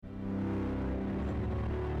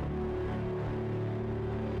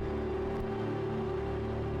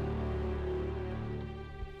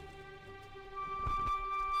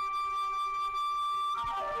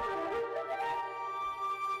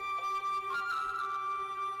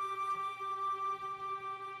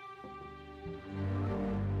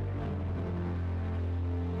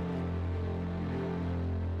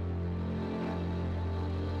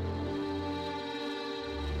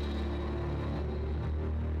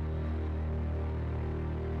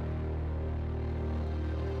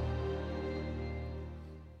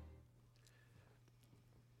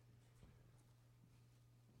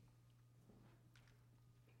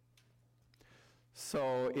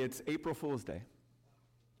So it's April Fool's Day.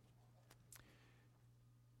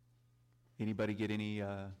 Anybody get any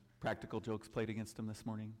practical jokes played against them this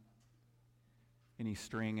morning? Any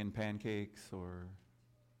string and pancakes or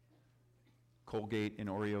Colgate and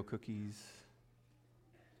Oreo cookies?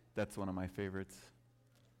 That's one of my favorites.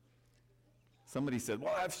 Somebody said,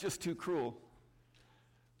 well, that's just too cruel.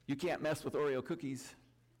 You can't mess with Oreo cookies.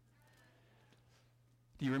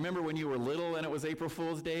 Do you remember when you were little and it was April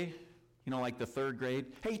Fool's Day? You know, like the third grade.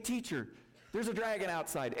 Hey, teacher, there's a dragon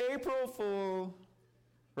outside. April Fool.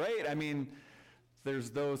 Right? I mean,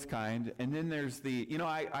 there's those kind. And then there's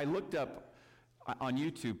I looked up on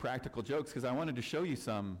YouTube practical jokes because I wanted to show you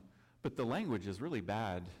some, but the language is really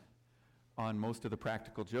bad on most of the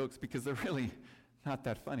practical jokes because they're really not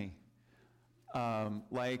that funny.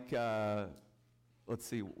 Let's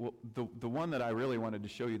see, the one that I really wanted to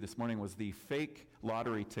show you this morning was the fake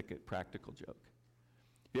lottery ticket practical joke.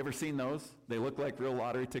 You ever seen those? They look like real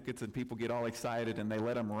lottery tickets and people get all excited and they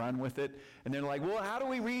let them run with it. And they're like, well, how do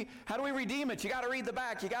we redeem it? You got to read the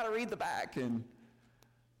back. You got to read the back. And it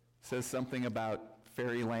says something about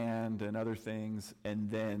fairyland and other things, and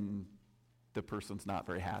then the person's not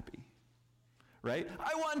very happy. Right?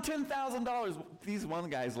 I won $10,000. These one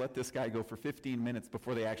guys let this guy go for 15 minutes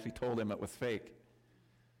before they actually told him it was fake.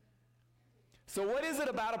 So what is it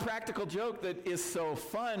about a practical joke that is so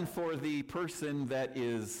fun for the person that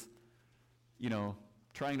is,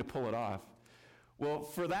 trying to pull it off? Well,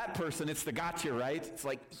 for that person, it's the gotcha, right? It's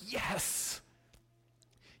like, yes!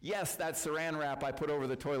 Yes, that saran wrap I put over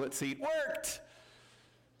the toilet seat worked!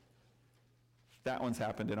 That one's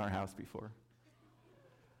happened in our house before.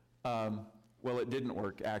 Well, it didn't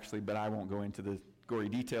work, actually, but I won't go into the gory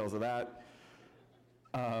details of that.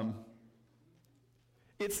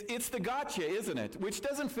 It's the gotcha, isn't it? Which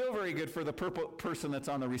doesn't feel very good for the person that's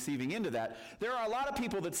on the receiving end of that. There are a lot of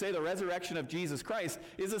people that say the resurrection of Jesus Christ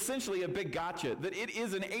is essentially a big gotcha, that it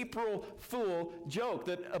is an April Fool joke,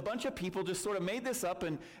 that a bunch of people just sort of made this up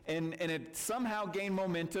and it somehow gained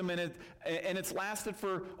momentum and it's lasted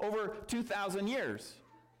for over 2,000 years.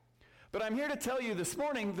 But I'm here to tell you this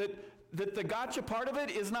morning that the gotcha part of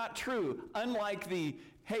it is not true. Unlike the,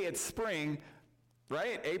 hey, it's spring,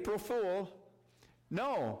 right? April Fool.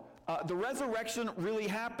 No, the resurrection really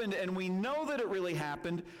happened, and we know that it really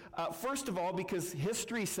happened, first of all, because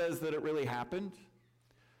history says that it really happened.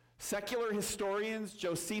 Secular historians,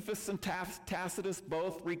 Josephus and Tacitus,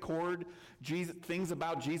 both record things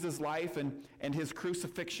about Jesus' life and his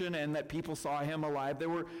crucifixion, and that people saw him alive.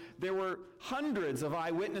 There were hundreds of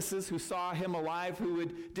eyewitnesses who saw him alive who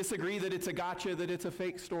would disagree that it's a gotcha, that it's a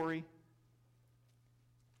fake story.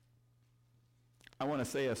 I want to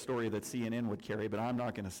say a story that CNN would carry, but I'm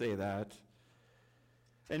not going to say that.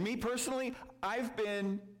 And me personally, I've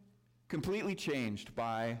been completely changed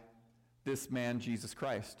by this man, Jesus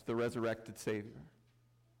Christ, the resurrected Savior.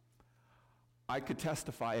 I could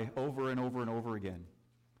testify over and over and over again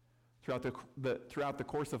throughout the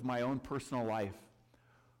course of my own personal life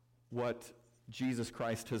what Jesus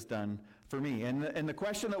Christ has done for me. And the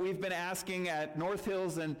question that we've been asking at North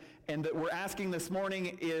Hills and that we're asking this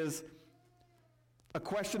morning is a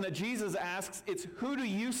question that Jesus asks. It's, who do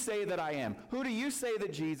you say that I am? Who do you say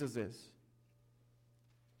that Jesus is?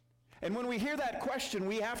 And when we hear that question,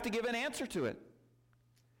 we have to give an answer to it.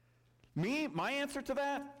 My answer to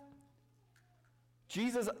that?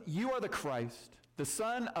 Jesus, you are the Christ, the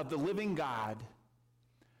Son of the living God,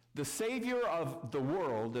 the Savior of the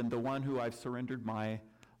world, and the one who I've surrendered my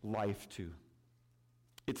life to.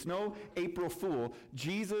 It's no April Fool.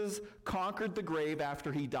 Jesus conquered the grave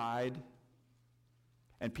after he died,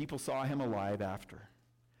 and people saw him alive after.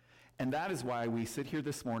 And that is why we sit here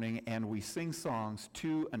this morning and we sing songs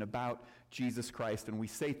to and about Jesus Christ, and we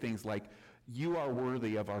say things like, you are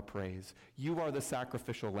worthy of our praise. You are the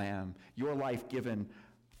sacrificial lamb, your life given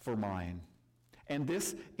for mine. And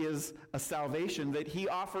this is a salvation that he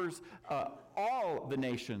offers all the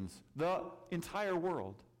nations, the entire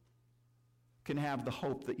world, can have the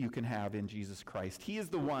hope that you can have in Jesus Christ. He is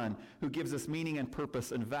the one who gives us meaning and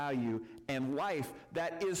purpose and value and life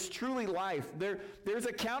that is truly life. There's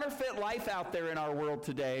a counterfeit life out there in our world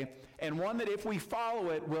today, and one that if we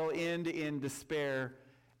follow it will end in despair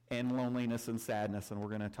and loneliness and sadness, and we're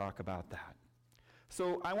going to talk about that.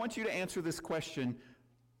 So I want you to answer this question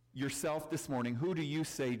yourself this morning. Who do you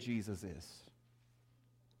say Jesus is?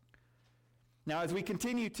 Now, as we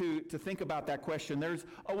continue to think about that question, there's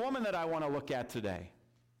a woman that I want to look at today.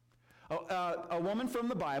 A woman from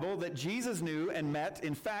the Bible that Jesus knew and met.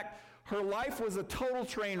 In fact, her life was a total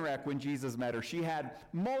train wreck when Jesus met her. She had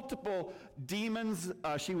multiple demons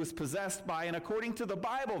she was possessed by. And according to the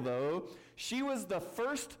Bible, though, she was the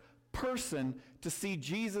first person to see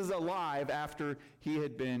Jesus alive after he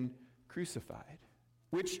had been crucified.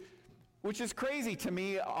 Which is crazy to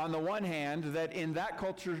me on the one hand, that in that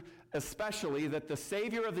culture especially, that the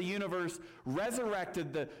Savior of the universe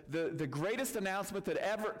resurrected, the greatest announcement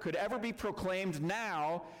that could ever be proclaimed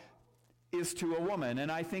now is to a woman.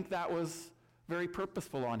 And I think that was very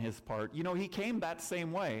purposeful on his part. You know, he came that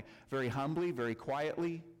same way, very humbly, very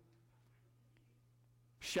quietly.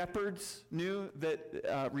 Shepherds knew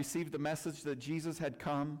that, received the message that Jesus had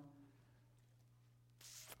come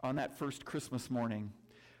on that first Christmas morning.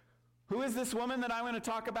 Who is this woman that I'm going to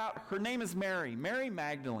talk about? Her name is Mary, Mary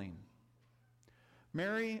Magdalene.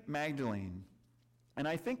 Mary Magdalene. And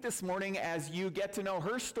I think this morning, as you get to know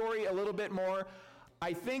her story a little bit more,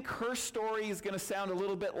 I think her story is going to sound a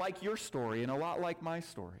little bit like your story and a lot like my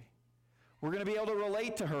story. We're going to be able to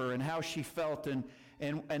relate to her and how she felt and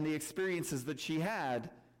the experiences that she had.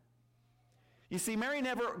 You see, Mary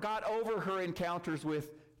never got over her encounters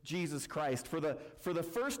with Jesus Christ. For the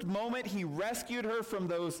first moment, he rescued her from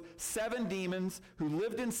those 7 demons who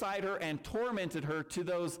lived inside her and tormented her, to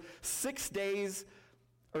those 6 days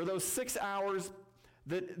or those 6 hours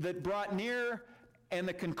that brought near and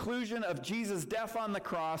the conclusion of Jesus' death on the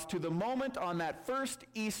cross, to the moment on that first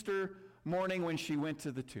Easter morning when she went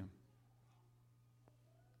to the tomb.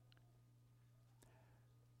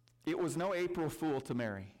 It was no April Fool to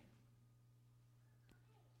Mary.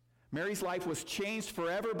 Mary's life was changed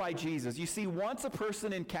forever by Jesus. You see, once a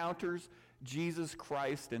person encounters Jesus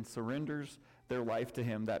Christ and surrenders their life to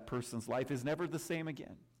him, that person's life is never the same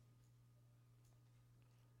again.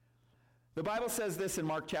 The Bible says this in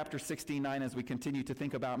Mark chapter 16:9 as we continue to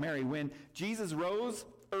think about Mary. When Jesus rose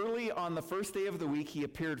early on the first day of the week, he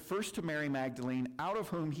appeared first to Mary Magdalene, out of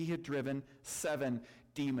whom he had driven 7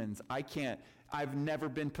 demons. I've never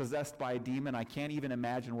been possessed by a demon. I can't even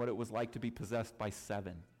imagine what it was like to be possessed by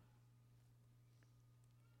 7.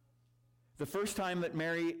 The first time that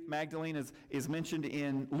Mary Magdalene is mentioned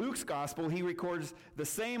in Luke's gospel, he records the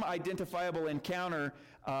same identifiable encounter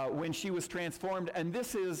when she was transformed. And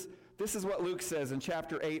this is what Luke says in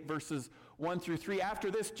chapter 8, verses 1 through 3. After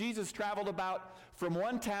this, Jesus traveled about from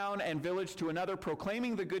one town and village to another,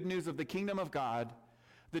 proclaiming the good news of the kingdom of God.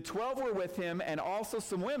 The 12 were with him, and also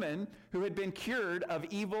some women who had been cured of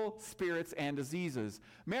evil spirits and diseases.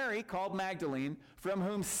 Mary, called Magdalene, from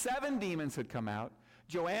whom 7 demons had come out,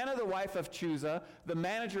 Joanna, the wife of Chuza, the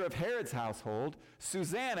manager of Herod's household,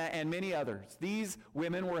 Susanna, and many others. These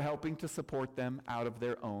women were helping to support them out of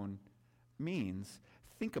their own means.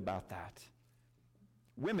 Think about that.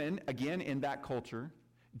 Women, again, in that culture,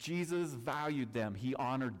 Jesus valued them. He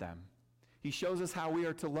honored them. He shows us how we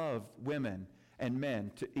are to love women and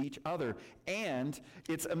men to each other. And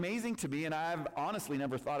it's amazing to me, and I've honestly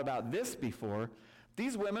never thought about this before,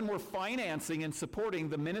 these women were financing and supporting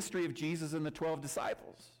the ministry of Jesus and the 12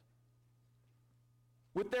 disciples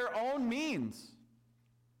with their own means.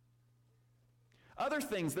 Other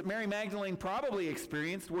things that Mary Magdalene probably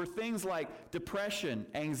experienced were things like depression,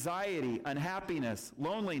 anxiety, unhappiness,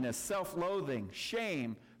 loneliness, self-loathing,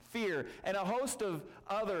 shame, fear, and a host of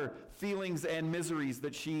other feelings and miseries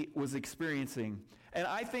that she was experiencing. And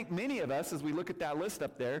I think many of us, as we look at that list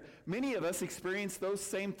up there, many of us experience those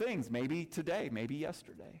same things, maybe today, maybe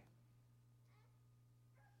yesterday.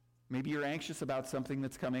 Maybe you're anxious about something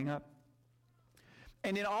that's coming up.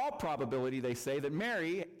 And in all probability, they say that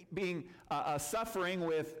Mary, being suffering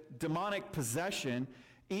with demonic possession,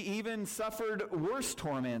 even suffered worse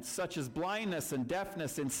torments, such as blindness and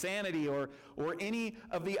deafness, insanity, or any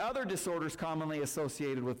of the other disorders commonly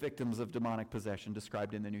associated with victims of demonic possession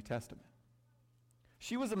described in the New Testament.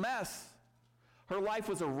 She was a mess. Her life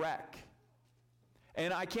was a wreck.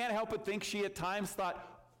 And I can't help but think she at times thought,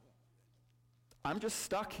 I'm just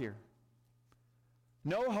stuck here.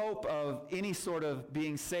 No hope of any sort of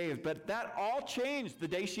being saved. But that all changed the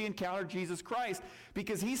day she encountered Jesus Christ,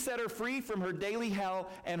 because he set her free from her daily hell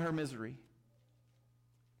and her misery.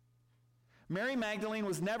 Mary Magdalene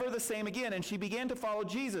was never the same again, and she began to follow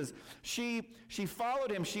Jesus. She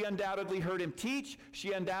followed him. She undoubtedly heard him teach.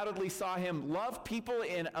 She undoubtedly saw him love people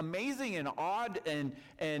in amazing and odd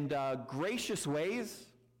and gracious ways.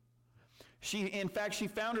 In fact, she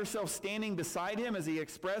found herself standing beside him as he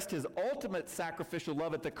expressed his ultimate sacrificial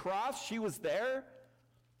love at the cross. She was there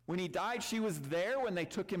when he died. She was there when they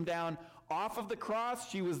took him down off of the cross.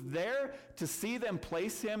 She was there to see them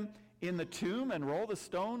place him in the tomb and roll the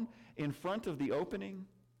stone in front of the opening.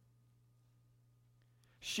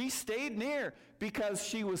 She stayed near because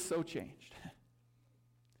she was so changed.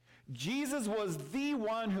 Jesus was the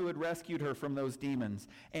one who had rescued her from those demons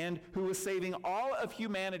and who was saving all of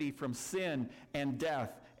humanity from sin and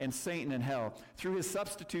death and Satan and hell through his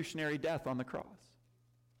substitutionary death on the cross.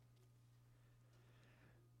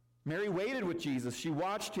 Mary waited with Jesus. She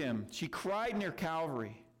watched him. She cried near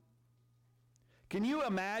Calvary. Can you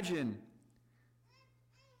imagine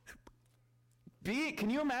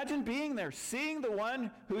being there, seeing the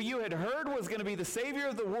one who you had heard was going to be the Savior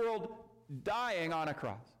of the world dying on a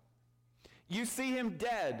cross? You see him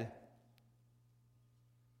dead,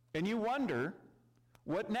 and you wonder,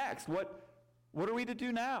 what next? What are we to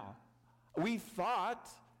do now? We thought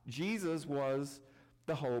Jesus was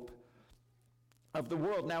the hope of the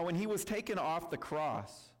world. Now, when he was taken off the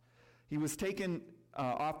cross, he was taken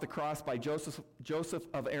off the cross by Joseph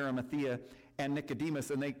of Arimathea and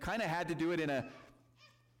Nicodemus, and they kind of had to do it in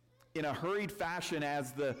a hurried fashion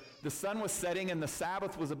as the sun was setting and the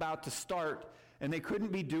Sabbath was about to start, and they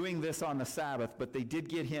couldn't be doing this on the Sabbath, but they did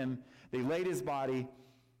get him, they laid his body,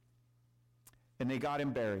 and they got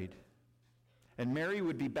him buried. And Mary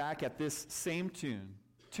would be back at this same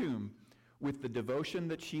tomb with the devotion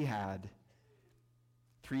that she had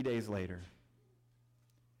 3 days later.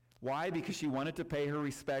 Why? Because she wanted to pay her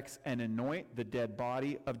respects and anoint the dead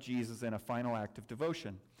body of Jesus in a final act of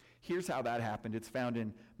devotion. Here's how that happened. It's found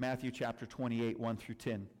in Matthew chapter 28, 1 through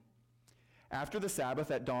 10. After the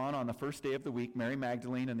Sabbath at dawn on the first day of the week, Mary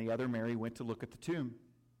Magdalene and the other Mary went to look at the tomb.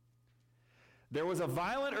 There was a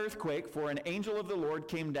violent earthquake, for an angel of the Lord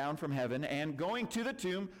came down from heaven, and going to the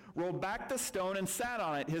tomb, rolled back the stone and sat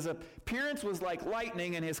on it. His appearance was like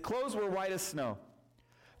lightning, and his clothes were white as snow.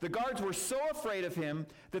 The guards were so afraid of him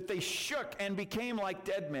that they shook and became like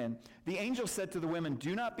dead men. The angel said to the women,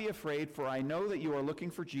 "Do not be afraid, for I know that you are looking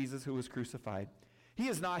for Jesus who was crucified. He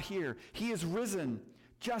is not here. He is risen,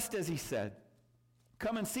 just as he said.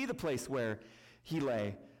 Come and see the place where he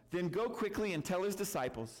lay. Then go quickly and tell his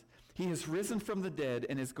disciples, he has risen from the dead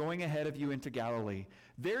and is going ahead of you into Galilee.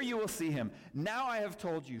 There you will see him. Now I have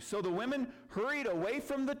told you." So the women hurried away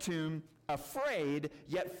from the tomb, afraid,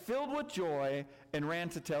 yet filled with joy, and ran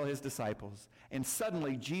to tell his disciples. And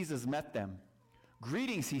suddenly Jesus met them.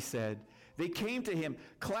 "Greetings," he said. They came to him,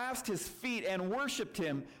 clasped his feet, and worshiped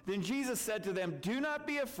him. Then Jesus said to them, "Do not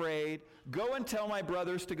be afraid. Go and tell my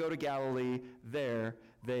brothers to go to Galilee. There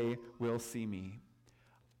they will see me."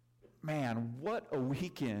 Man, what a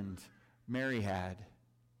weekend Mary had.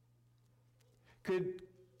 Could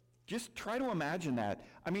just try to imagine that.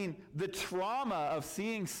 I mean, the trauma of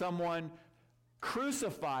seeing someone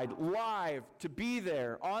crucified live, to be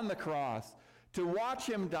there on the cross, to watch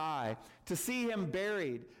him die, to see him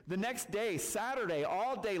buried. The next day, Saturday,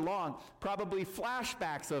 all day long, probably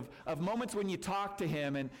flashbacks of moments when you talked to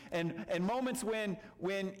him and moments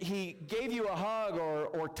when he gave you a hug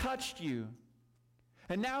or touched you.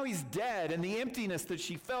 And now he's dead, and the emptiness that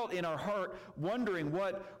she felt in her heart, wondering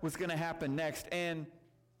what was going to happen next. And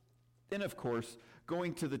then, of course,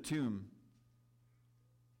 going to the tomb.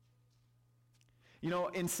 You know,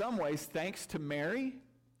 in some ways, thanks to Mary,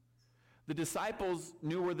 the disciples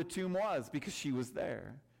knew where the tomb was because she was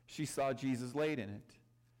there. She saw Jesus laid in it.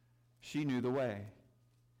 She knew the way.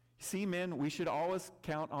 See, men, we should always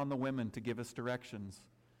count on the women to give us directions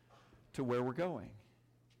to where we're going.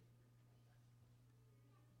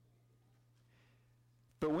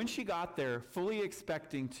 But when she got there, fully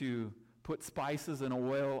expecting to put spices and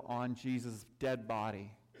oil on Jesus' dead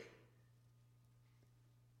body,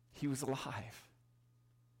 he was alive.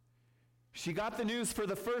 She got the news for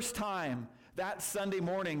the first time that Sunday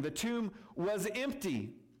morning. The tomb was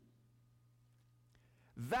empty.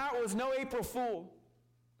 That was no April Fool.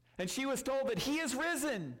 And she was told that he is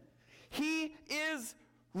risen. He is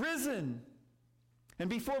risen.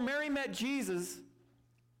 And before Mary met Jesus,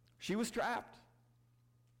 she was trapped.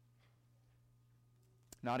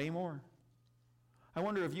 Not anymore. I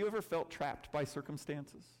wonder, have you ever felt trapped by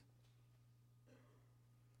circumstances?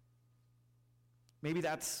 Maybe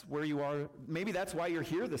that's where you are. Maybe that's why you're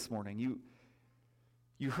here this morning.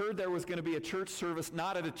 You heard there was going to be a church service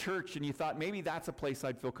not at a church, and you thought maybe that's a place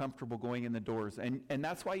I'd feel comfortable going in the doors. And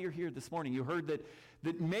that's why you're here this morning. You heard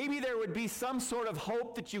that maybe there would be some sort of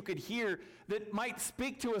hope that you could hear that might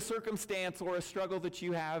speak to a circumstance or a struggle that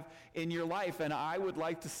you have in your life. And I would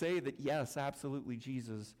like to say that yes, absolutely,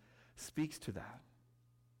 Jesus speaks to that.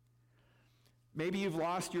 Maybe you've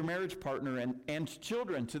lost your marriage partner and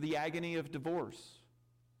children to the agony of divorce.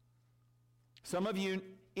 Some of you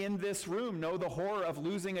in this room know the horror of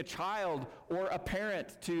losing a child or a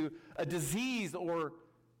parent to a disease or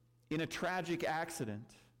in a tragic accident.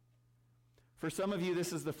 For some of you,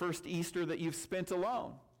 this is the first Easter that you've spent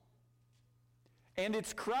alone. And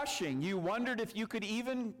it's crushing. You wondered if you could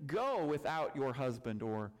even go without your husband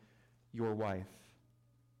or your wife.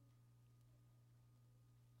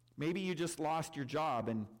 Maybe you just lost your job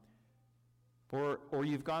or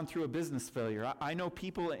you've gone through a business failure. I know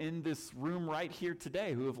people in this room right here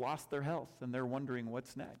today who have lost their health and they're wondering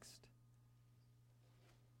what's next.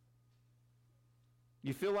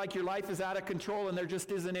 You feel like your life is out of control and there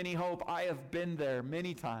just isn't any hope. I have been there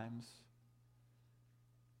many times.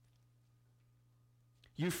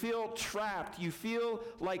 You feel trapped. You feel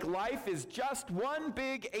like life is just one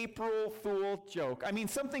big April Fool joke. I mean,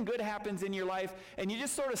 something good happens in your life and you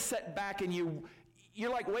just sort of sit back and you're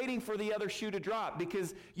like waiting for the other shoe to drop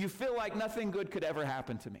because you feel like nothing good could ever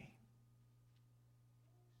happen to me.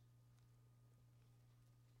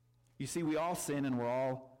 You see, we all sin and we're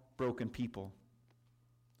all broken people.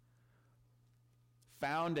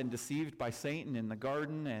 Found and deceived by Satan in the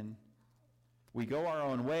garden, and we go our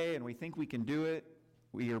own way and we think we can do it.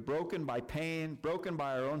 We are broken by pain, broken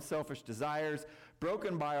by our own selfish desires,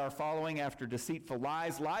 broken by our following after deceitful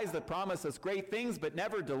lies, lies that promise us great things but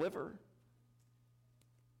never deliver.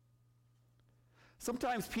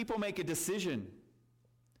 Sometimes people make a decision,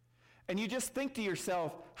 and you just think to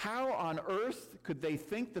yourself, how on earth could they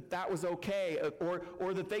think that that was okay,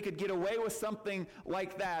 or that they could get away with something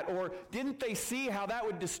like that? Or didn't they see how that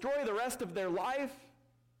would destroy the rest of their life?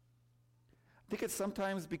 I think it's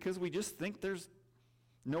sometimes because we just think there's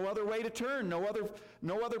no other way to turn, no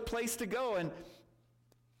other place to go.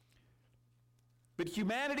 But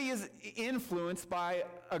humanity is influenced by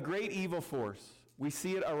a great evil force. We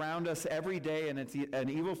see it around us every day, and it's an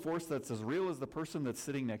evil force that's as real as the person that's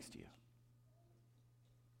sitting next to you.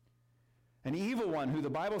 An evil one who the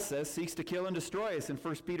Bible says seeks to kill and destroy us. In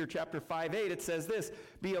 1 Peter chapter 5:8, it says this,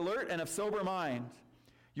 "Be alert and of sober mind.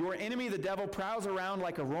 Your enemy, the devil, prowls around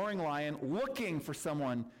like a roaring lion, looking for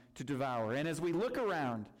someone to devour." And as we look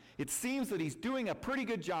around, it seems that he's doing a pretty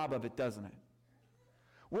good job of it, doesn't it?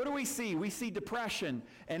 What do we see? We see depression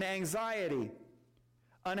and anxiety,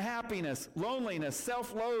 unhappiness, loneliness,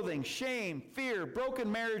 self-loathing, shame, fear,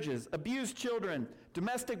 broken marriages, abused children,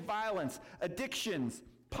 domestic violence, addictions,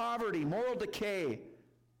 poverty, moral decay,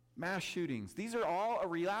 mass shootings. These are all a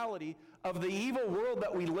reality of the evil world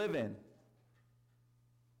that we live in.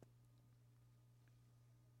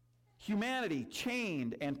 Humanity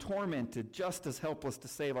chained and tormented, just as helpless to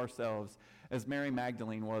save ourselves as Mary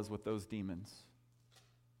Magdalene was with those demons.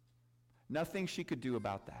 Nothing she could do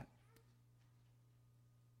about that.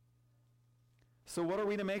 So what are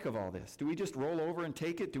we to make of all this? Do we just roll over and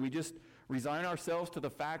take it? Do we just resign ourselves to the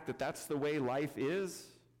fact that that's the way life is?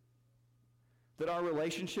 That our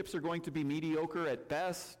relationships are going to be mediocre at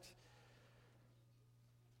best?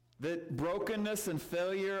 That brokenness and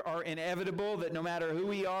failure are inevitable, that no matter who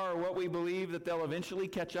we are or what we believe, that they'll eventually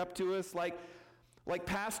catch up to us? Like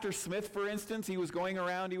Pastor Smith, for instance, he was going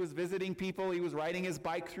around, he was visiting people, he was riding his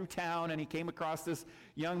bike through town, and he came across this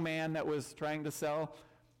young man that was trying to sell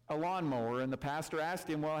a lawnmower, and the pastor asked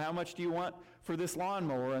him, "Well, how much do you want for this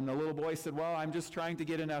lawnmower?" And the little boy said, "Well, I'm just trying to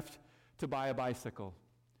get enough to buy a bicycle."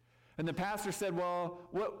 And the pastor said, "Well,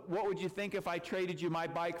 what would you think if I traded you my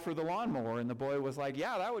bike for the lawnmower?" And the boy was like,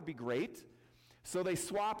 "Yeah, that would be great." So they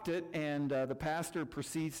swapped it, and the pastor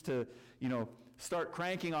proceeds to, start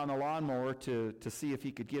cranking on the lawnmower to see if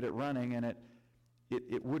he could get it running, and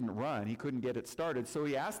it wouldn't run. He couldn't get it started. So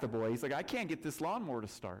he asked the boy, he's like, "I can't get this lawnmower to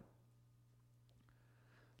start."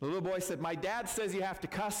 The little boy said, "My dad says you have to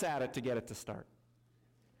cuss at it to get it to start."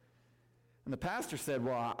 And the pastor said,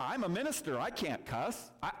 "Well, I'm a minister. I can't cuss.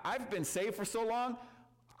 I've been saved for so long,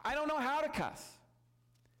 I don't know how to cuss."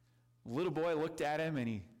 The little boy looked at him and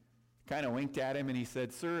he kind of winked at him and he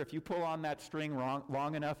said, "Sir, if you pull on that string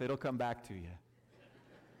long enough, it'll come back to you."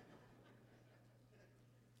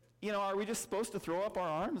 Are we just supposed to throw up our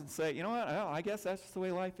arms and say, "You know what, well, I guess that's just the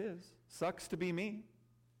way life is. Sucks to be me"?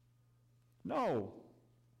 No.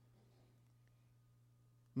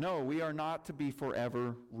 No, we are not to be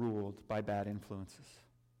forever ruled by bad influences.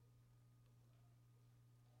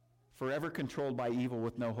 Forever controlled by evil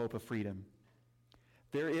with no hope of freedom.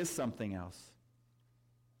 There is something else.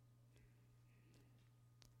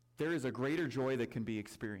 There is a greater joy that can be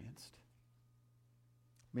experienced.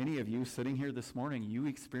 Many of you sitting here this morning, you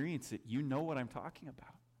experience it. You know what I'm talking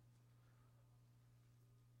about.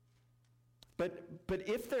 But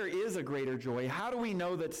if there is a greater joy, how do we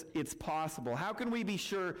know that it's possible? How can we be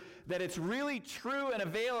sure that it's really true and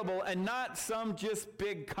available and not some just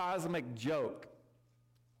big cosmic joke?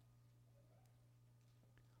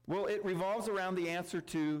 Well, it revolves around the answer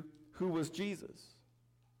to who was Jesus.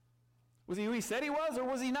 Was he who he said he was, or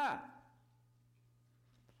was he not?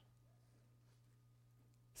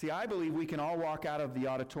 See, I believe we can all walk out of the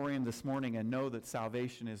auditorium this morning and know that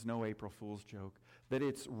salvation is no April Fool's joke. that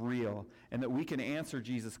it's real, and that we can answer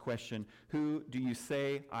Jesus' question, who do you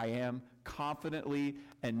say I am, confidently,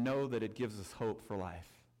 and know that it gives us hope for life.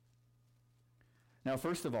 Now,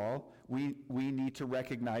 first of all, we need to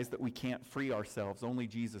recognize that we can't free ourselves. Only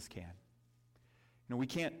Jesus can. We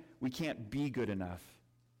can't be good enough.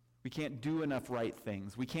 We can't do enough right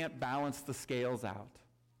things. We can't balance the scales out.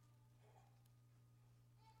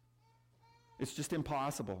 It's just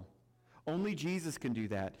impossible. Only Jesus can do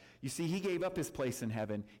that. You see, he gave up his place in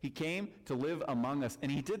heaven. He came to live among us,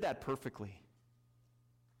 and he did that perfectly.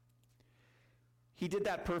 He did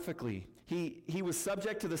that perfectly. He was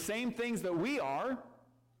subject to the same things that we are.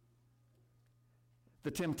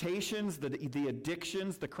 The temptations, the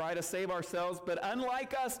addictions, the cry to save ourselves. But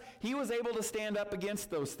unlike us, he was able to stand up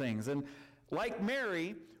against those things. And like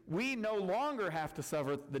Mary, we no longer have to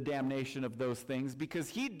suffer the damnation of those things because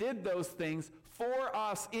he did those things for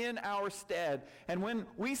us in our stead. And when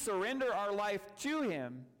we surrender our life to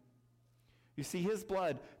him, you see, his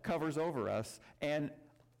blood covers over us, and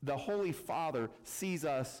the Holy Father sees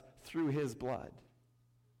us through his blood.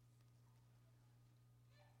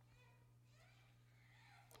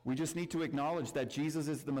 We just need to acknowledge that Jesus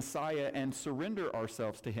is the Messiah and surrender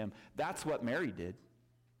ourselves to him. That's what Mary did.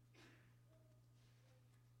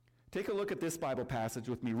 Take a look at this Bible passage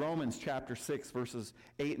with me, Romans chapter 6, verses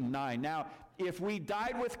 8 and 9. Now, if we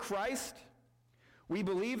died with Christ, we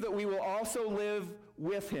believe that we will also live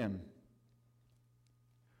with him.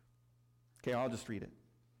 Okay, I'll just read it.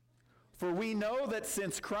 For we know that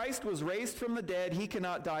since Christ was raised from the dead, he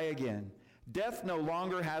cannot die again. Death no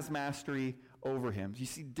longer has mastery over him. You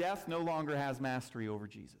see, death no longer has mastery over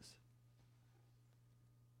Jesus.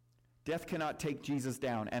 Death cannot take Jesus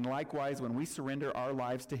down. And likewise, when we surrender our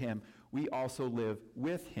lives to him, we also live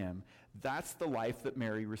with him. That's the life that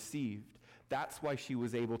Mary received. That's why she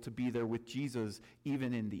was able to be there with Jesus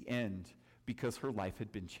even in the end, because her life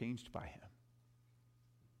had been changed by him.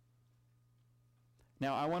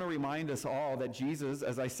 Now, I want to remind us all that Jesus,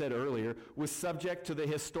 as I said earlier, was subject to the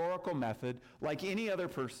historical method like any other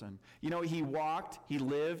person. You know, he walked, he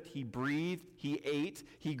lived, he breathed, he ate,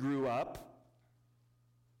 he grew up.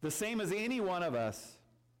 The same as any one of us.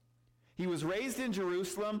 He was raised in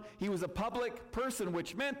Jerusalem. He was a public person,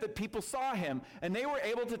 which meant that people saw him, and they were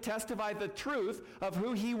able to testify the truth of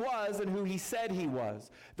who he was and who he said he was.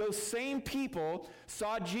 Those same people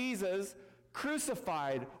saw Jesus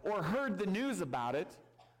crucified or heard the news about it.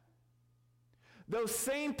 Those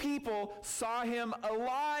same people saw him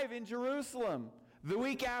alive in Jerusalem the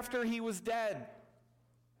week after he was dead.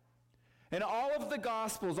 And all of the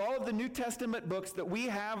Gospels, all of the New Testament books that we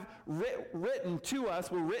have written to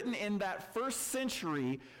us were written in that first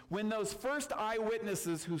century when those first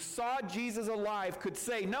eyewitnesses who saw Jesus alive could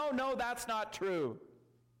say, no, that's not true.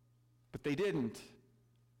 But they didn't,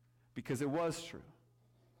 because it was true.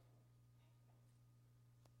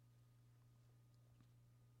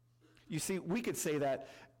 You see, we could say that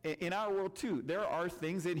in our world too. There are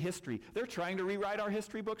things in history. They're trying to rewrite our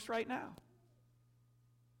history books right now.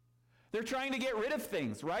 They're trying to get rid of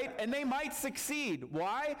things, right? And they might succeed.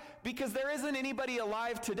 Why? Because there isn't anybody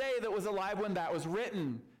alive today that was alive when that was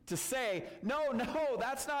written to say, no,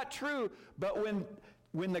 that's not true. But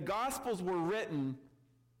when the Gospels were written,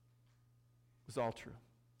 it was all true.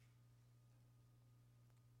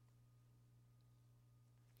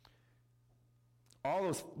 All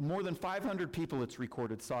those, more than 500 people, it's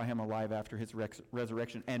recorded, saw him alive after his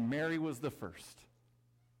resurrection, and Mary was the first.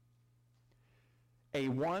 A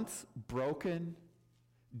once broken,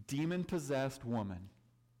 demon-possessed woman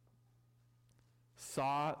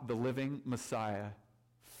saw the living Messiah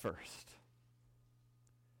first.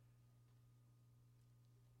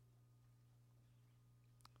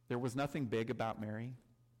 There was nothing big about Mary.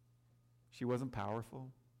 She wasn't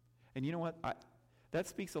powerful. And you know what? That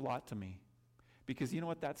speaks a lot to me. Because you know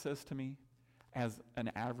what that says to me as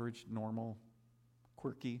an average, normal,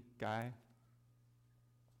 quirky guy?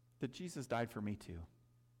 That Jesus died for me too.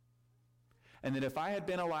 And that if I had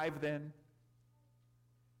been alive then,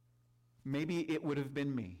 maybe it would have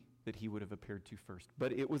been me that he would have appeared to first.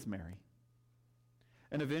 But it was Mary.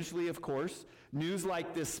 And eventually, of course, news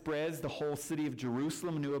like this spreads. The whole city of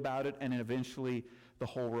Jerusalem knew about it, and eventually the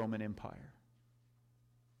whole Roman Empire.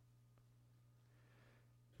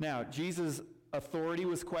 Now, Jesus' authority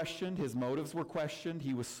was questioned. His motives were questioned.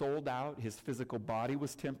 He was sold out. His physical body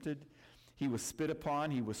was tempted. He was spit upon.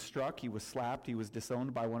 He was struck. He was slapped. He was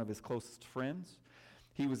disowned by one of his closest friends.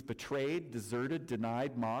 He was betrayed, deserted,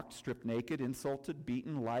 denied, mocked, stripped naked, insulted,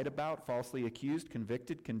 beaten, lied about, falsely accused,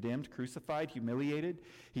 convicted, condemned, crucified, humiliated.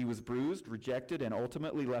 He was bruised, rejected, and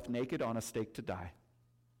ultimately left naked on a stake to die.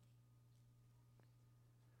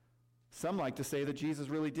 Some like to say that Jesus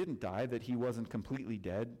really didn't die, that he wasn't completely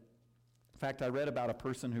dead. In fact, I read about a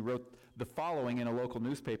person who wrote the following in a local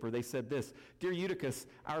newspaper. They said this: "Dear Eutychus,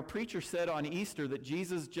 our preacher said on Easter that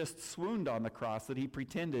Jesus just swooned on the cross, that he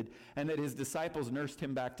pretended, and that his disciples nursed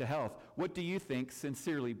him back to health. What do you think?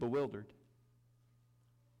 Sincerely bewildered."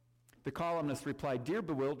 The columnist replied, "Dear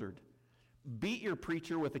bewildered, beat your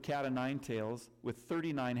preacher with a cat o' nine tails, with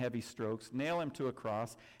 39 heavy strokes, nail him to a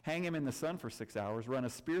cross, hang him in the sun for 6 hours, run a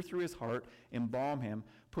spear through his heart, embalm him,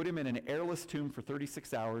 put him in an airless tomb for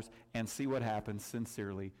 36 hours, and see what happens.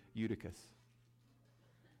 Sincerely, Eutychus."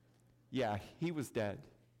 Yeah, he was dead.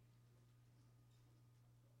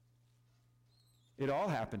 It all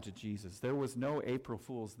happened to Jesus. There was no April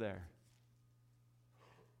Fool's there.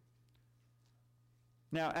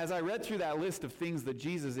 Now, as I read through that list of things that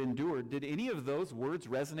Jesus endured, did any of those words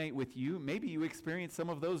resonate with you? Maybe you experienced some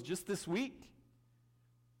of those just this week.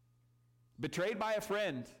 Betrayed by a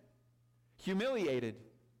friend, humiliated,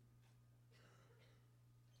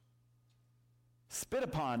 spit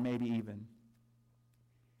upon maybe even.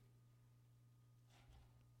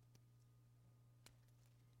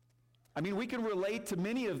 I mean, we can relate to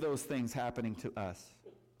many of those things happening to us.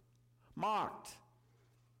 Mocked,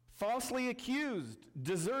 falsely accused,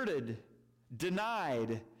 deserted,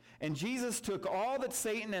 denied. And Jesus took all that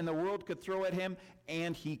Satan and the world could throw at him,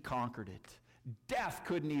 and he conquered it. Death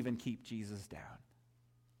couldn't even keep Jesus down.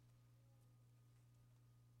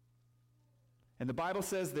 And the Bible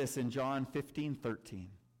says this in John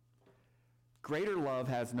 15:13. "Greater love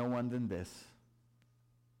has no one than this,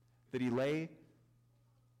 that he lay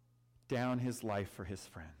down his life for his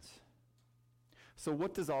friends." So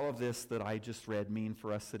what does all of this that I just read mean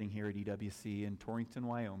for us sitting here at EWC in Torrington,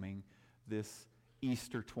 Wyoming, this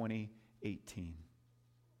Easter 2018?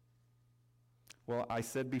 Well, I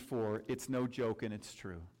said before, it's no joke and it's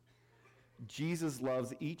true. Jesus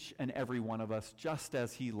loves each and every one of us just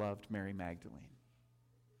as he loved Mary Magdalene.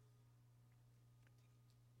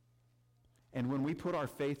 And when we put our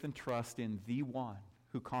faith and trust in the one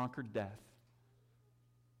who conquered death,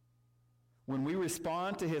 when we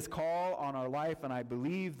respond to his call on our life, and I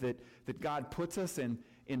believe that God puts us in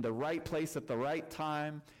the right place at the right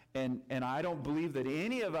time, and I don't believe that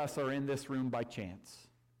any of us are in this room by chance.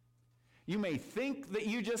 You may think that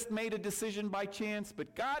you just made a decision by chance,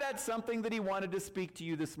 but God had something that he wanted to speak to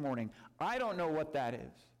you this morning. I don't know what that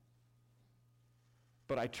is,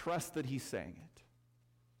 but I trust that he's saying it.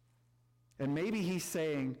 And maybe he's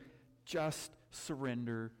saying, just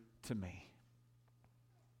surrender to me.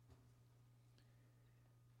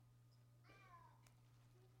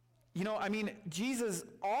 You know, I mean, Jesus,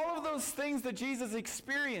 all of those things that Jesus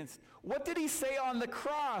experienced, what did he say on the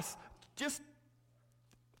cross? Just,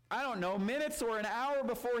 I don't know, minutes or an hour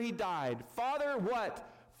before he died. Father, what?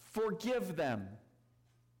 Forgive them.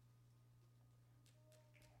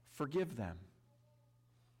 Forgive them.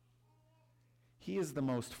 He is the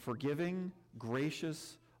most forgiving,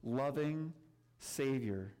 gracious, loving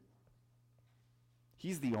Savior.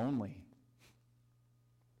 He's the only.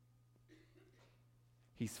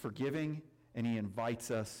 He's forgiving, and he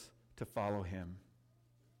invites us to follow him.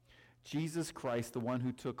 Jesus Christ, the one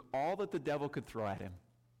who took all that the devil could throw at him.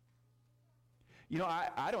 You know,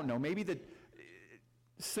 I don't know, maybe that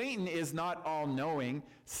Satan is not all-knowing.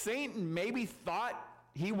 Satan maybe thought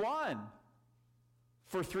he won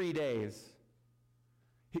for 3 days.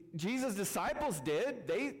 Jesus' disciples did.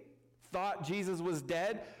 They thought Jesus was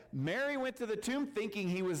dead. Mary went to the tomb thinking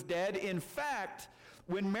he was dead. In fact,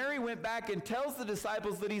 when Mary went back and tells the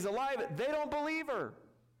disciples that he's alive, they don't believe her.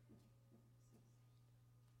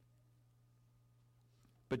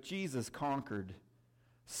 But Jesus conquered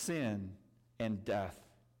sin and death.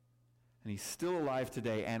 And he's still alive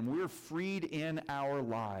today. And we're freed in our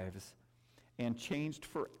lives and changed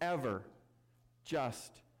forever,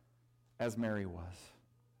 just as Mary was.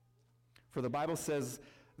 For the Bible says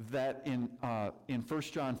that in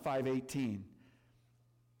 1 John 5:18,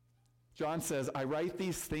 John says, "I write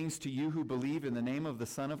these things to you who believe in the name of the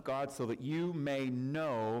Son of God, so that you may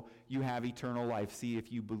know you have eternal life." See, if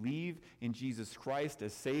you believe in Jesus Christ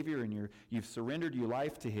as Savior and you've surrendered your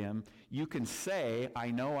life to him, you can say,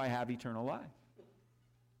 "I know I have eternal life."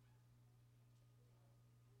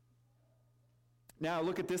 Now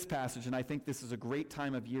look at this passage, and I think this is a great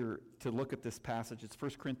time of year to look at this passage. It's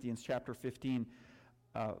 1 Corinthians chapter 15,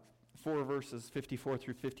 4 verses 54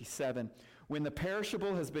 through 57. "When the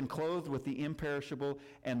perishable has been clothed with the imperishable,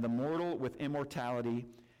 and the mortal with immortality,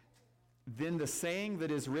 then the saying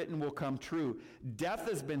that is written will come true. Death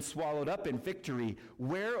has been swallowed up in victory.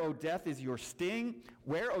 Where, O death, is your sting?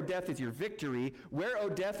 Where, O death, is your victory? Where, O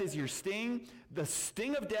death, is your sting? The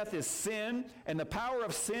sting of death is sin, and the power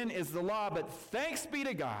of sin is the law. But thanks be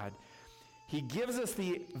to God, he gives us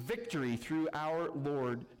the victory through our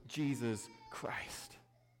Lord Jesus Christ.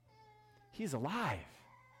 He's alive.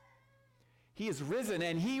 He is risen,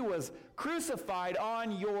 and he was crucified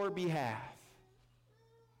on your behalf.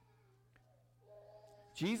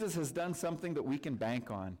 Jesus has done something that we can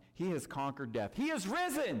bank on. He has conquered death. He is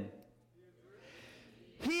risen.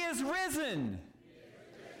 He is risen.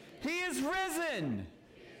 He is risen.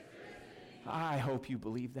 I hope you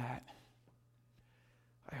believe that.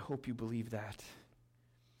 I hope you believe that.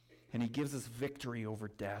 And he gives us victory over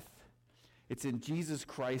death. It's in Jesus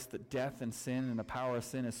Christ that death and sin and the power of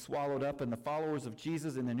sin is swallowed up, and the followers of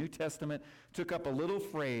Jesus in the New Testament took up a little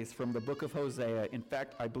phrase from the book of Hosea. In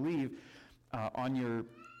fact, I believe on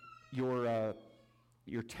your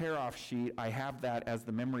tear-off sheet, I have that as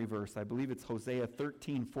the memory verse. I believe it's Hosea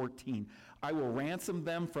 13:14. I will ransom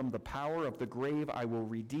them from the power of the grave. I will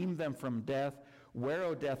redeem them from death. Where,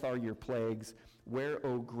 O death, are your plagues? Where,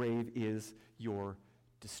 O grave, is your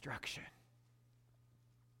destruction?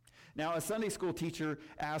 Now, a Sunday school teacher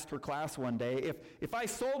asked her class one day, if I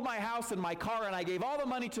sold my house and my car and I gave all the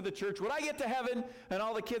money to the church, would I get to heaven? And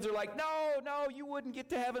all the kids are like, no, you wouldn't get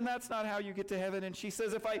to heaven. That's not how you get to heaven. And she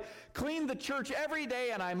says, if I cleaned the church every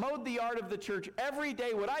day and I mowed the yard of the church every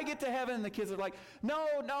day, would I get to heaven? And the kids are like,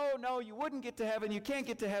 no, you wouldn't get to heaven. You can't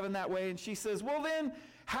get to heaven that way. And she says, well then,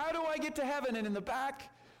 how do I get to heaven? And in the back,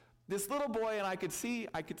 this little boy, and I could see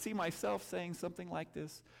myself saying something like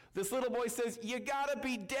this. This little boy says, you gotta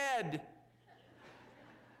be dead.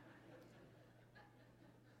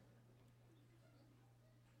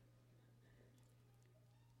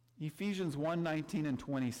 Ephesians 1:19 and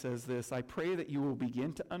 20 says this, I pray that you will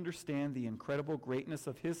begin to understand the incredible greatness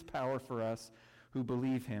of his power for us who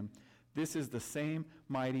believe him. This is the same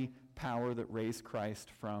mighty power that raised Christ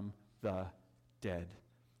from the dead.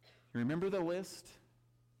 You remember the list?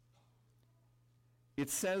 It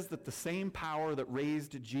says that the same power that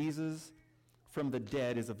raised Jesus from the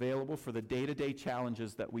dead is available for the day-to-day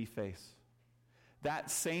challenges that we face. That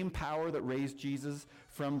same power that raised Jesus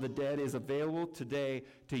from the dead is available today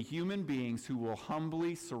to human beings who will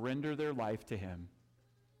humbly surrender their life to him.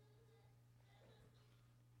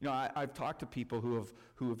 You know, I've talked to people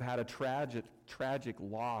who have had a tragic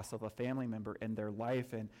loss of a family member in their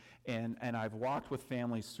life, and I've walked with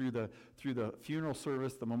families through the funeral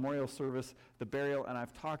service, the memorial service, the burial, and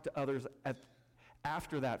I've talked to others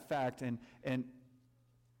after that fact, and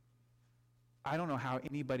I don't know how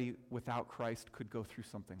anybody without Christ could go through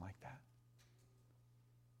something like that.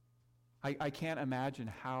 I can't imagine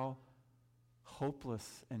how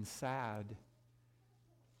hopeless and sad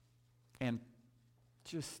and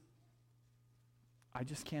I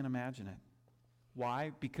just can't imagine it.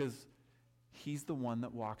 Why? Because he's the one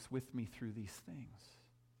that walks with me through these things.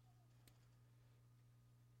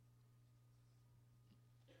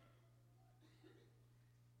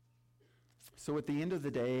 So at the end of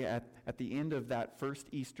the day, at the end of that first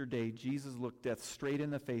Easter day, Jesus looked death straight in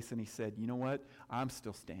the face and he said, you know what? I'm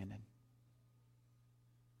still standing.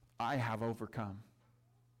 I have overcome.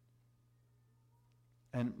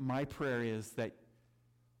 And my prayer is that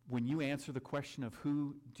when you answer the question of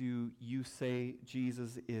who do you say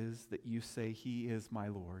Jesus is, that you say he is my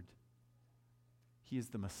Lord. He is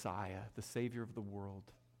the Messiah, the Savior of the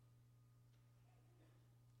world.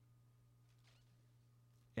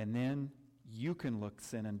 And then you can look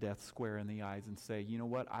sin and death square in the eyes and say, you know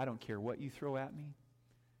what? I don't care what you throw at me.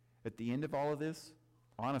 At the end of all of this,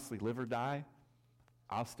 honestly, live or die,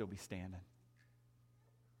 I'll still be standing.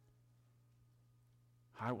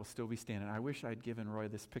 I will still be standing. I wish I'd given Roy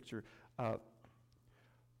this picture.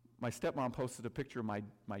 My stepmom posted a picture of my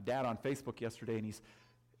dad on Facebook yesterday, and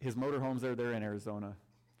his motorhome's there in Arizona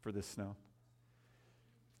for this snow.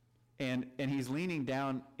 And he's leaning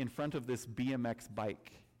down in front of this BMX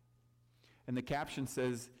bike. And the caption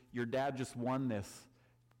says, your dad just won this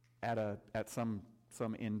at some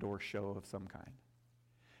indoor show of some kind.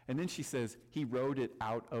 And then she says, he rode it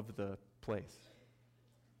out of the place.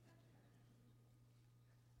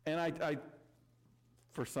 And I,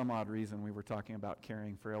 for some odd reason, we were talking about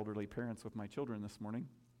caring for elderly parents with my children this morning.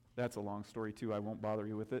 That's a long story, too. I won't bother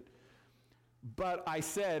you with it. But I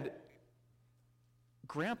said,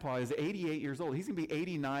 Grandpa is 88 years old. He's going to be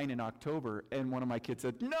 89 in October. And one of my kids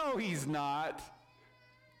said, no, he's not.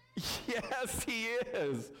 Yes, he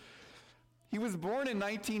is. He was born in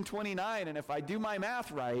 1929, and if I do my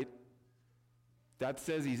math right, that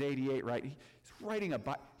says he's 88, right? He's riding a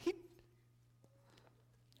bike.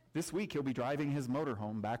 This week he'll be driving his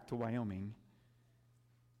motorhome back to Wyoming.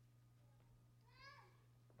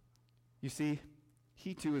 You see,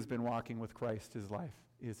 he too has been walking with Christ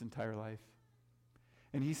his entire life.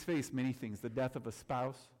 And he's faced many things: the death of a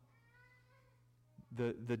spouse,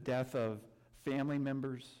 the death of family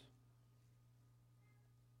members,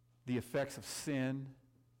 the effects of sin.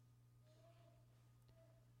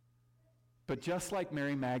 But just like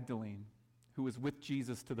Mary Magdalene, who was with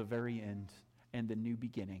Jesus to the very end and the new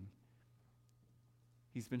beginning,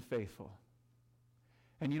 he's been faithful.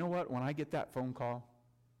 And you know what? When I get that phone call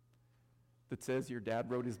that says your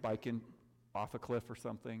dad rode his bike off a cliff or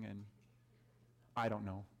something, and I don't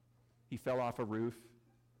know, he fell off a roof,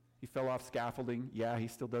 he fell off scaffolding. Yeah, he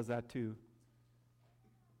still does that too.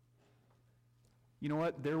 You know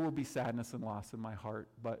what? There will be sadness and loss in my heart,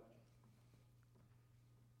 but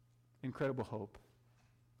incredible hope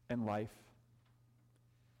and life,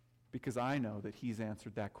 because I know that he's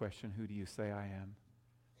answered that question, who do you say I am?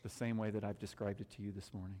 The same way that I've described it to you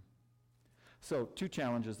this morning. So, 2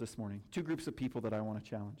 challenges this morning, 2 groups of people that I want to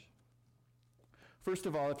challenge. First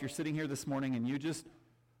of all, if you're sitting here this morning and you just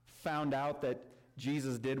found out that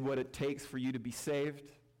Jesus did what it takes for you to be saved,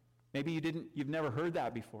 maybe you've never heard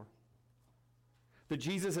that before. That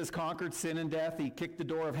Jesus has conquered sin and death, he kicked the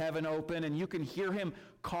door of heaven open, and you can hear him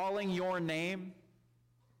calling your name.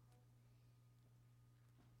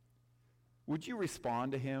 Would you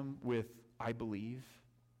respond to him with, I believe?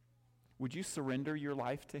 Would you surrender your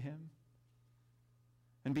life to him?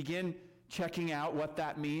 And begin checking out what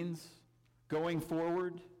that means going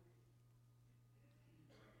forward?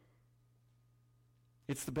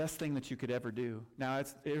 It's the best thing that you could ever do. Now,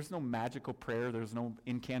 there's no magical prayer. There's no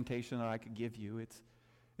incantation that I could give you.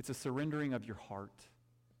 It's a surrendering of your heart,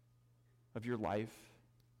 of your life.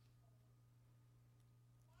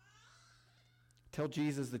 Tell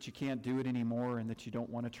Jesus that you can't do it anymore and that you don't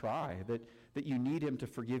want to try, that you need him to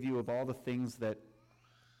forgive you of all the things that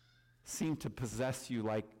seem to possess you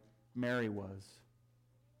like Mary was.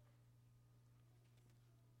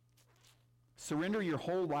 Surrender your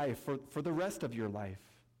whole life for the rest of your life.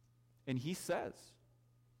 And he says,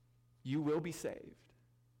 you will be saved.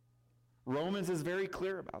 Romans is very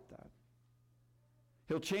clear about that.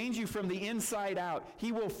 He'll change you from the inside out.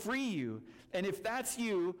 He will free you. And if that's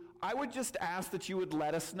you, I would just ask that you would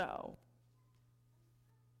let us know.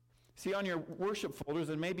 See, on your worship folders,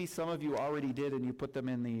 and maybe some of you already did and you put them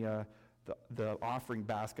in the offering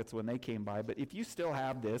baskets when they came by, but if you still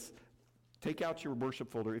have this, take out your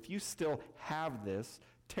worship folder. If you still have this,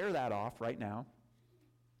 tear that off right now.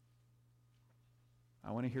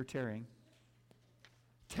 I want to hear tearing.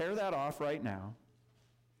 Tear that off right now.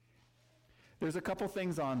 There's a couple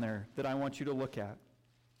things on there that I want you to look at.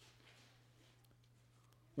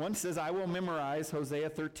 One says, I will memorize Hosea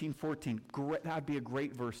 13:14. That'd be a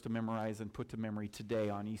great verse to memorize and put to memory today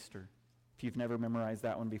on Easter, if you've never memorized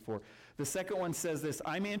that one before. The second one says this,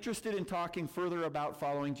 I'm interested in talking further about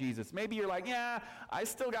following Jesus. Maybe you're like, yeah, I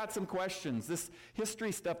still got some questions. This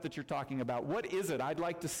history stuff that you're talking about, what is it? I'd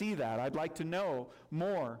like to see that. I'd like to know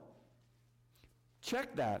more.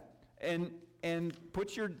 Check that and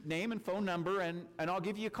put your name and phone number, and I'll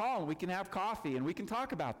give you a call, and we can have coffee, and we can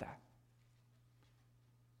talk about that.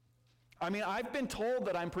 I mean, I've been told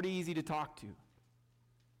that I'm pretty easy to talk to,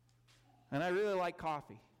 and I really like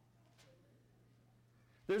coffee.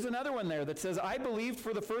 There's another one there that says, I believed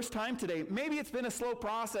for the first time today. Maybe it's been a slow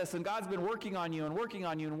process, and God's been working on you and working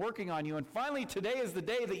on you and working on you, and finally today is the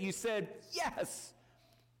day that you said, yes.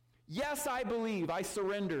 Yes, I believe. I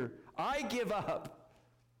surrender. I give up.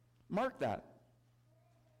 Mark that.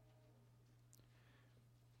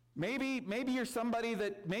 Maybe you're somebody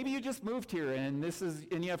that, maybe you just moved here and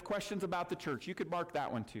you have questions about the church. You could mark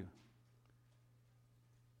that one too.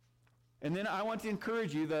 And then I want to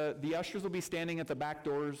encourage you, the ushers will be standing at the back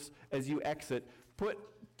doors as you exit.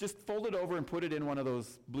 Just fold it over and put it in one of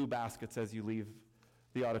those blue baskets as you leave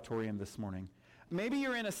the auditorium this morning. Maybe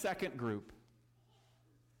you're in a second group.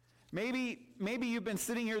 Maybe you've been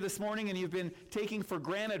sitting here this morning and you've been taking for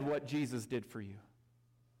granted what Jesus did for you.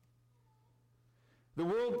 The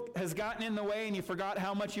world has gotten in the way and you forgot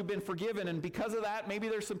how much you've been forgiven, and because of that, maybe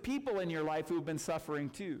there's some people in your life who have been suffering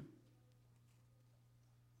too.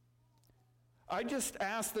 I just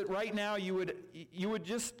ask that right now you would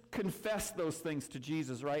just confess those things to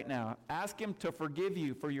Jesus right now. Ask him to forgive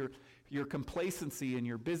you for your complacency and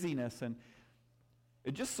your busyness, and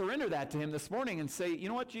just surrender that to him this morning and say, you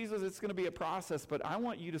know what, Jesus, it's going to be a process, but I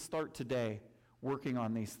want you to start today working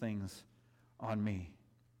on these things on me.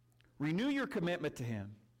 Renew your commitment to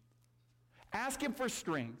him. Ask him for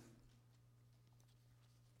strength.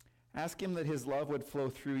 Ask him that his love would flow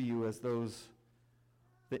through you as those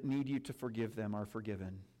that need you to forgive them are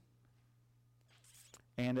forgiven.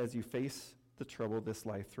 And as you face the trouble this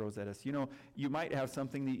life throws at us, you might have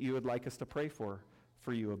something that you would like us to pray for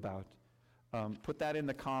you about. Put that in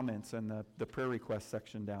the comments and the prayer request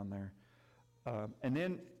section down there. And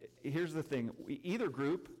then here's the thing. Either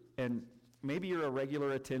group, and maybe you're a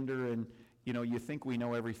regular attender and you think we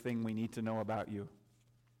know everything we need to know about you,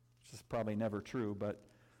 which is probably never true, but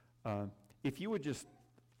if you would just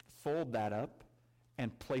fold that up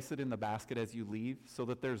and place it in the basket as you leave so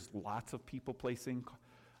that there's lots of people placing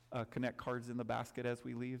Connect cards in the basket as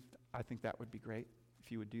we leave, I think that would be great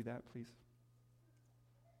if you would do that, please.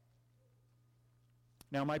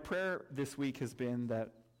 Now, my prayer this week has been that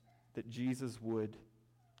Jesus would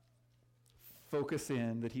focus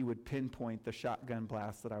in, that he would pinpoint the shotgun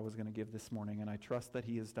blast that I was going to give this morning, and I trust that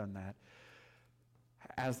he has done that.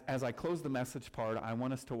 As I close the message part, I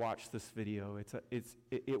want us to watch this video.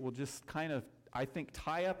 It will just kind of, I think,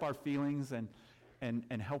 tie up our feelings and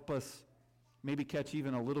help us maybe catch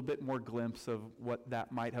even a little bit more glimpse of what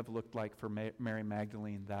that might have looked like for Mary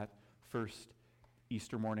Magdalene that first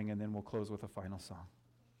Easter morning, and then we'll close with a final song.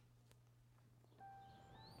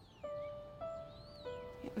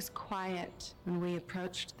 It was quiet when we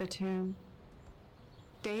approached the tomb.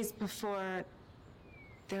 Days before,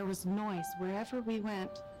 there was noise wherever we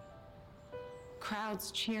went.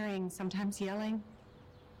 Crowds cheering, sometimes yelling.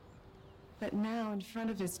 But now, in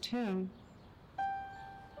front of his tomb,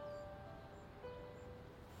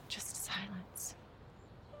 just silence.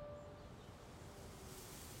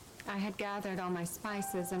 I had gathered all my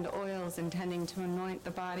spices and oils intending to anoint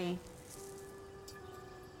the body.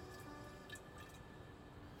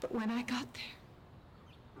 But when I got there,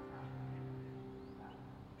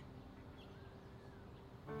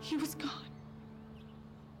 he was gone.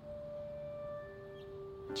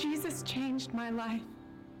 Jesus changed my life.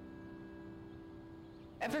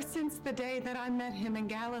 Ever since the day that I met him in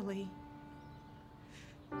Galilee,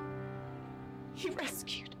 he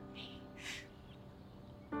rescued me.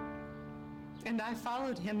 And I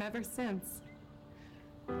followed him ever since,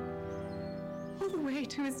 all the way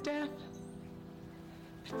to his death.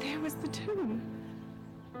 But there was the tomb,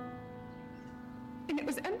 and it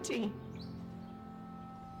was empty.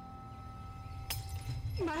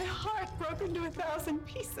 My heart broke into 1,000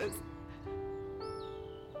 pieces.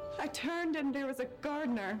 I turned and there was a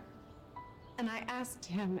gardener, and I asked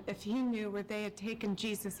him if he knew where they had taken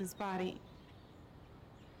Jesus' body.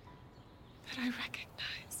 But I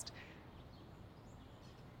recognized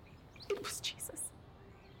it was Jesus.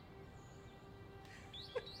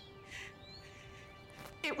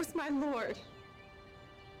 It was my Lord.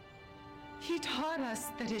 He taught us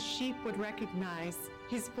that his sheep would recognize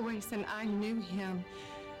his voice, and I knew him.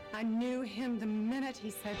 I knew him the minute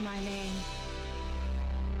he said my name.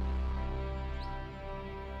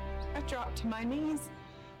 I dropped to my knees.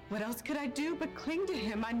 What else could I do but cling to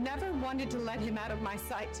him? I never wanted to let him out of my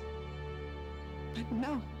sight. But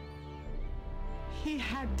no, he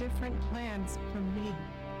had different plans for me.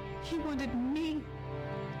 He wanted me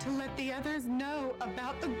to let the others know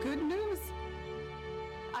about the good news.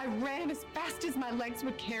 I ran as fast as my legs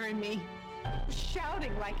would carry me,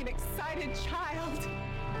 shouting like an excited child.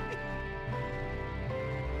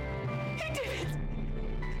 He did it!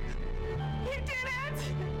 He did it!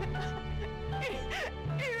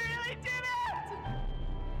 He really did it!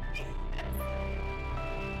 Yes.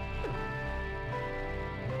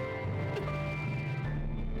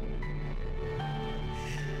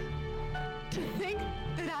 To think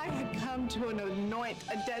that I had come to anoint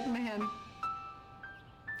a dead man,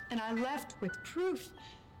 and I left with proof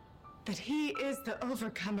that he is the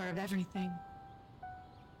overcomer of everything.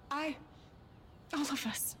 All of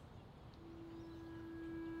us,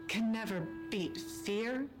 can never beat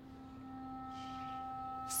fear,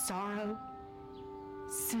 sorrow,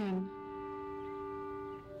 sin,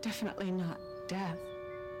 definitely not death.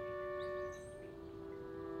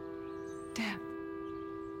 Death.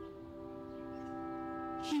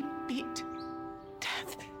 He beat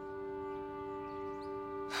death.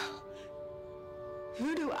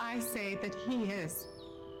 Who do I say that he is?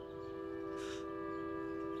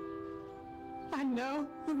 I know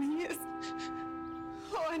who he is.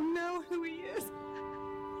 Oh, I know who he is.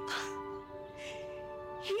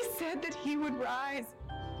 He said that he would rise.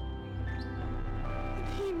 And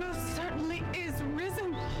he most certainly is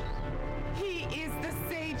risen. He is the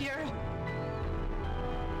Savior.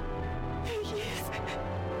 He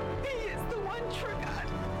is the one true God.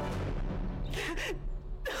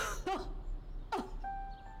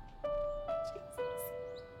 Jesus.